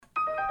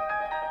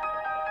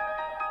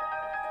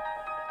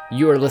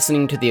You are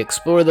listening to the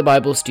Explore the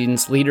Bible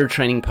Students Leader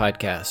Training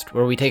Podcast,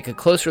 where we take a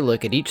closer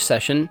look at each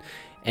session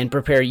and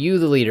prepare you,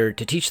 the leader,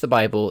 to teach the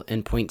Bible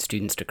and point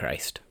students to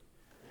Christ.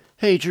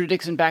 Hey, Drew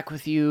Dixon back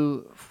with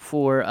you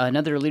for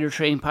another Leader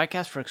Training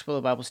Podcast for Explore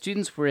the Bible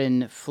Students. We're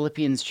in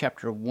Philippians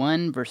chapter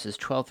 1, verses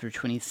 12 through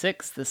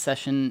 26. This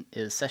session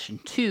is session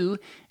 2,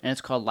 and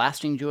it's called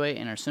Lasting Joy,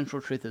 and our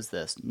central truth is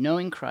this: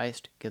 knowing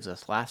Christ gives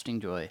us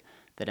lasting joy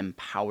that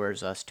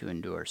empowers us to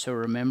endure. So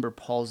remember,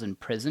 Paul's in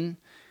prison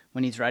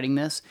when he's writing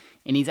this,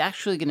 and he's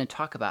actually going to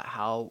talk about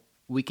how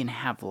we can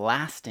have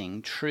lasting,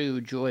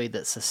 true joy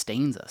that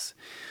sustains us.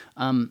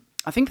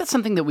 I think that's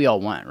something that we all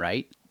want,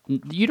 right?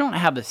 You don't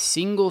have a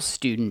single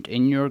student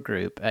in your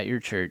group at your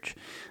church.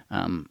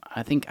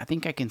 I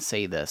think I can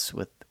say this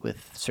with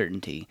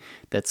certainty.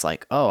 That's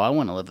like, oh, I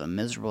want to live a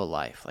miserable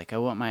life. Like, I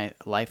want my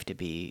life to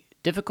be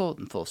difficult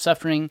and full of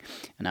suffering,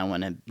 and I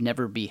want to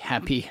never be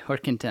happy or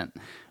content.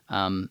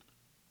 None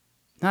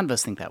of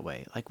us think that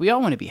way. Like, we all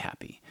want to be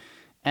happy.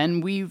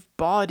 And we've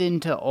bought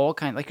into all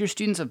kinds, like your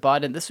students have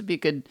bought in. This would be a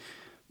good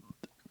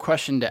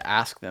question to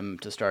ask them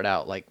to start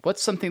out. Like,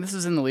 what's something, this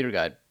is in the leader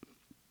guide,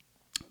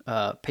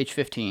 page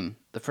 15,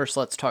 the first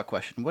Let's Talk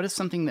question. What is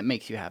something that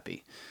makes you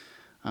happy?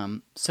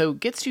 So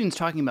get students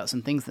talking about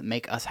some things that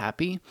make us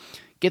happy.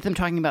 Get them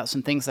talking about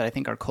some things that I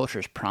think our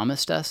culture's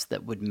promised us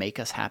that would make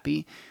us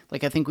happy.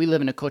 Like, I think we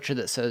live in a culture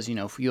that says,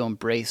 if you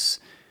embrace,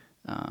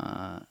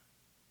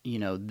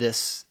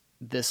 this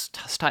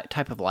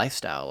type of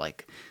lifestyle,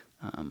 like,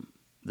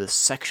 the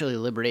sexually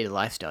liberated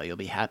lifestyle, you'll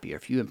be happier.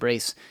 If you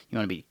embrace, you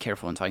want to be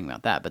careful in talking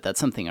about that, but that's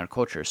something our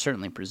culture is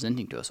certainly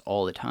presenting to us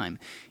all the time.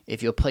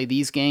 If you'll play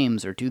these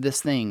games or do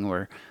this thing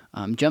or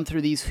jump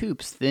through these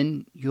hoops,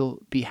 then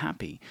you'll be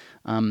happy.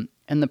 And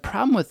the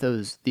problem with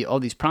all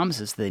these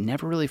promises, they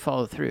never really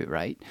follow through,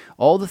 right?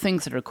 All the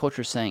things that our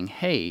culture is saying,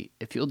 hey,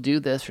 if you'll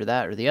do this or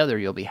that or the other,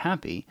 you'll be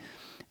happy,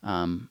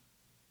 that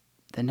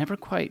never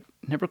quite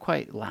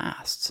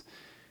lasts.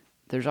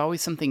 There's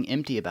always something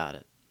empty about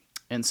it.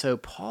 And so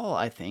Paul,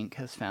 I think,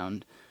 has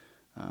found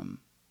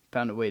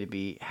a way to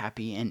be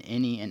happy in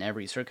any and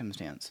every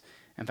circumstance.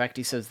 In fact,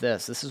 he says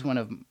this. This is one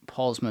of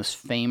Paul's most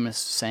famous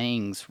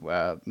sayings,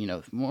 one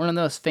of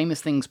those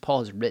famous things Paul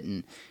has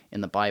written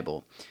in the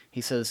Bible.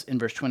 He says in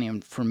verse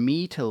 20, "For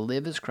me to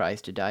live is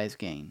Christ, to die is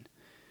gain."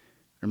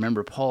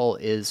 Remember, Paul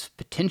is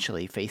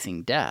potentially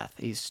facing death.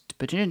 He's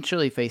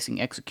potentially facing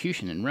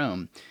execution in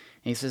Rome.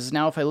 And he says,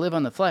 "Now if I live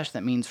on the flesh,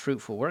 that means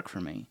fruitful work for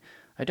me.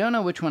 I don't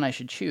know which one I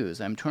should choose.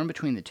 I am torn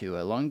between the two.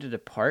 I long to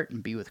depart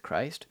and be with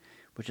Christ,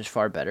 which is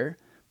far better,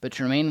 but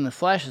to remain in the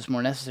flesh is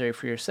more necessary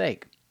for your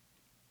sake.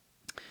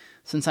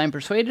 Since I am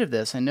persuaded of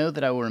this, I know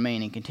that I will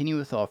remain and continue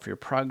with all for your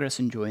progress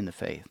and joy in the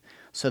faith,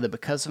 so that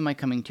because of my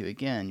coming to you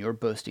again, your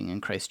boasting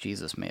in Christ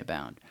Jesus may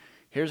abound."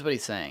 Here's what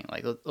he's saying.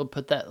 Like,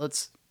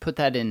 let's put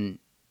that in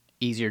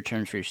easier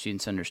terms for your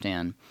students to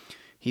understand.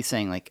 He's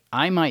saying, like,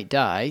 I might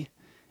die,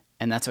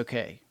 and that's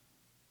okay.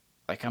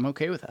 Like, I'm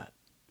okay with that.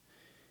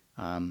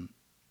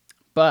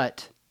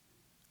 But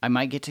I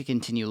might get to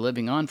continue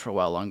living on for a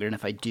while longer, and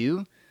if I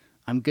do,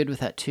 I'm good with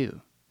that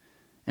too.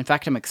 In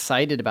fact, I'm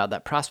excited about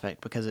that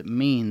prospect because it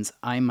means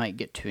I might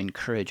get to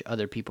encourage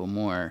other people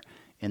more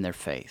in their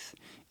faith.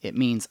 It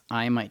means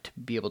I might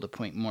be able to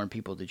point more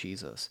people to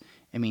Jesus.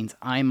 It means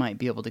I might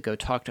be able to go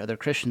talk to other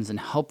Christians and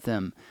help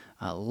them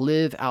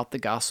live out the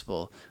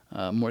gospel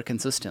more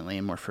consistently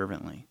and more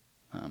fervently.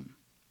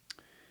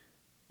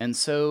 And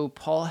so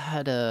Paul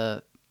had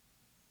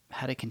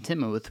a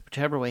contentment with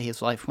whichever way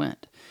his life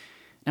went.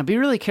 Now, be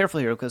really careful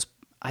here, because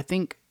I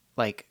think,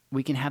 like,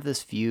 we can have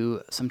this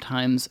view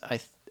sometimes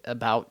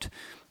about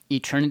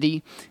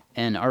eternity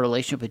and our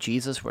relationship with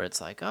Jesus, where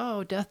it's like,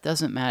 oh, death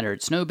doesn't matter,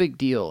 it's no big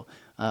deal.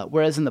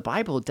 Whereas in the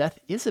Bible, death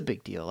is a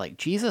big deal. Like,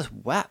 Jesus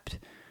wept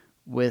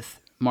with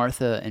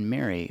Martha and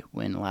Mary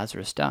when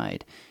Lazarus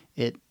died.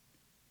 It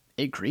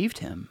grieved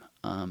him.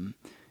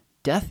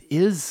 Death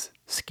is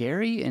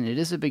scary, and it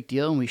is a big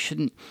deal, and we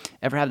shouldn't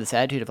ever have this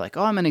attitude of like,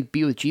 oh, I'm going to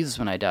be with Jesus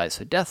when I die,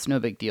 so death's no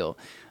big deal.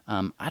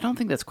 I don't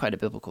think that's quite a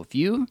biblical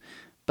view,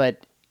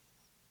 but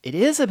it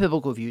is a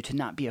biblical view to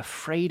not be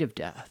afraid of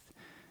death,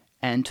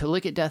 and to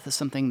look at death as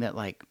something that,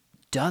 like,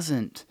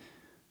 doesn't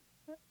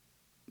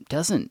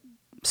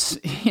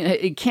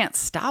it can't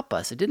stop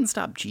us. It didn't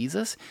stop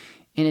Jesus,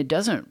 and it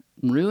doesn't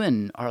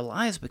ruin our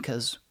lives,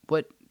 because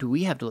what do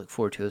we have to look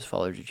forward to as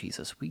followers of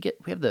Jesus? We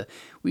get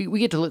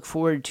to look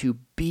forward to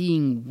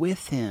being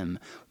with him.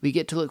 We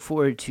get to look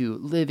forward to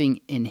living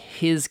in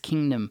his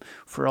kingdom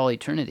for all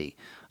eternity,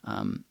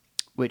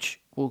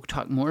 which we'll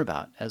talk more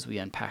about as we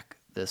unpack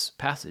this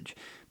passage.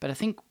 But I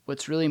think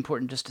what's really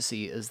important just to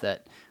see is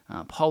that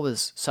Paul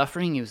was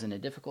suffering. He was in a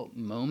difficult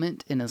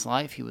moment in his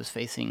life. He was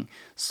facing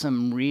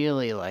some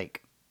really,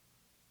 like,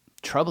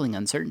 troubling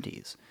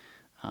uncertainties.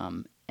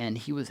 And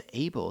he was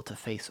able to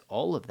face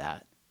all of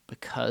that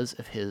because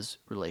of his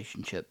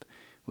relationship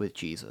with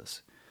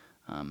Jesus.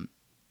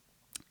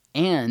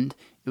 And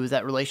it was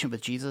that relationship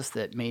with Jesus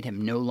that made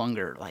him no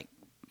longer, like,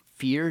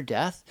 fear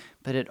death,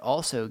 but it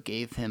also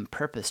gave him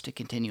purpose to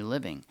continue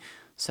living.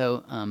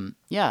 So,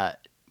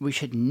 we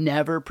should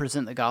never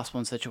present the gospel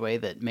in such a way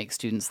that makes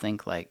students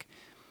think like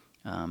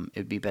it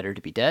would be better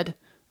to be dead.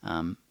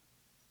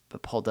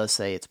 But Paul does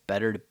say it's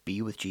better to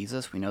be with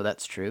Jesus. We know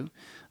that's true.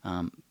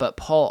 But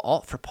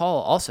for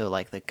Paul also,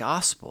 like, the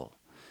gospel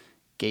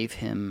gave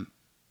him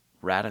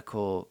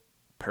radical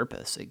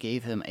purpose. It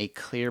gave him a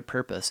clear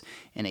purpose,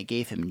 and it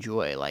gave him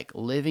joy. Like,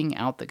 living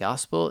out the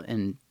gospel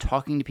and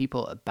talking to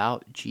people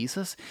about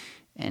Jesus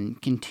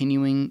and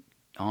continuing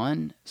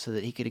on so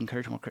that he could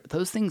encourage more.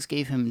 Those things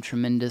gave him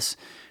tremendous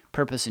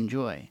purpose and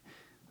joy.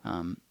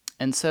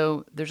 And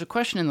so there's a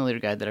question in the Leader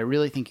Guide that I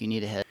really think you need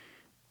to hit.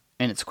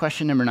 And it's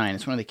question number 9.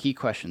 It's one of the key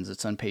questions.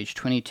 It's on page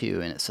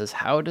 22, and it says,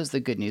 how does the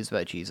good news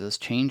about Jesus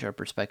change our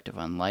perspective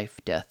on life,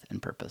 death,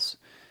 and purpose?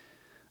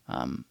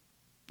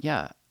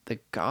 The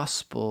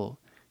gospel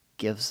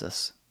gives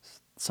us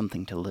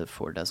something to live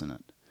for, doesn't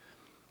it?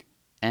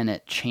 And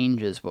it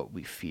changes what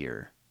we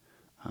fear.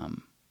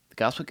 The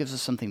gospel gives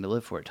us something to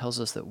live for. It tells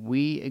us that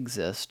we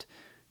exist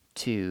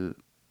to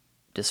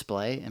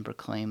display and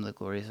proclaim the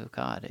glories of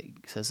God.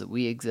 It says that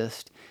we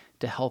exist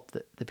to help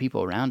the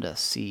people around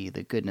us see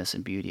the goodness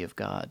and beauty of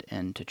God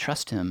and to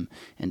trust Him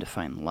and to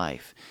find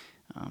life.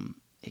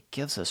 It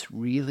gives us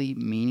really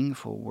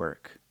meaningful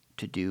work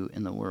to do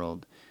in the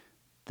world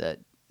that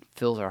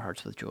fills our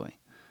hearts with joy.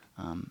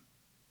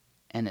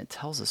 And it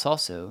tells us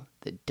also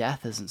that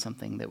death isn't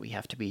something that we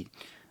have to be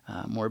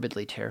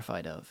morbidly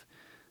terrified of,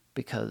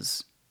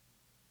 because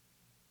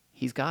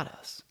He's got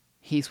us.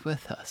 He's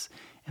with us.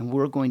 And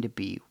we're going to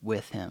be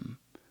with Him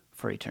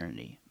for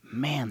eternity.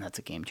 Man, that's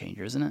a game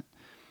changer, isn't it?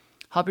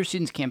 Help your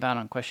students camp out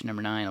on question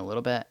number 9 a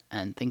little bit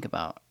and think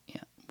about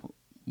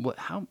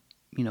how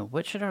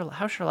should our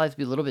lives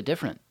be a little bit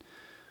different,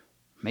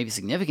 maybe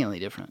significantly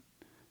different,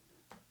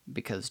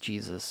 because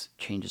Jesus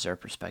changes our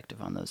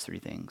perspective on those 3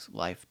 things: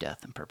 life,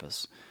 death, and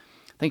purpose.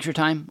 Thanks for your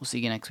time. We'll see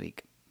you next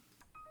week.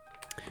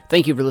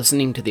 Thank you for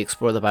listening to the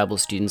Explore the Bible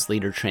Students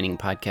Leader Training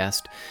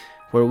Podcast,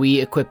 where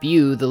we equip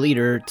you, the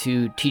leader,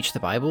 to teach the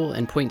Bible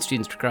and point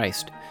students to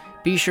Christ.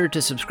 Be sure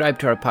to subscribe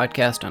to our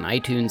podcast on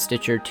iTunes,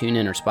 Stitcher,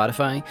 TuneIn, or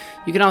Spotify.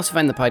 You can also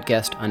find the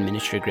podcast on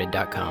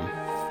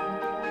ministrygrid.com.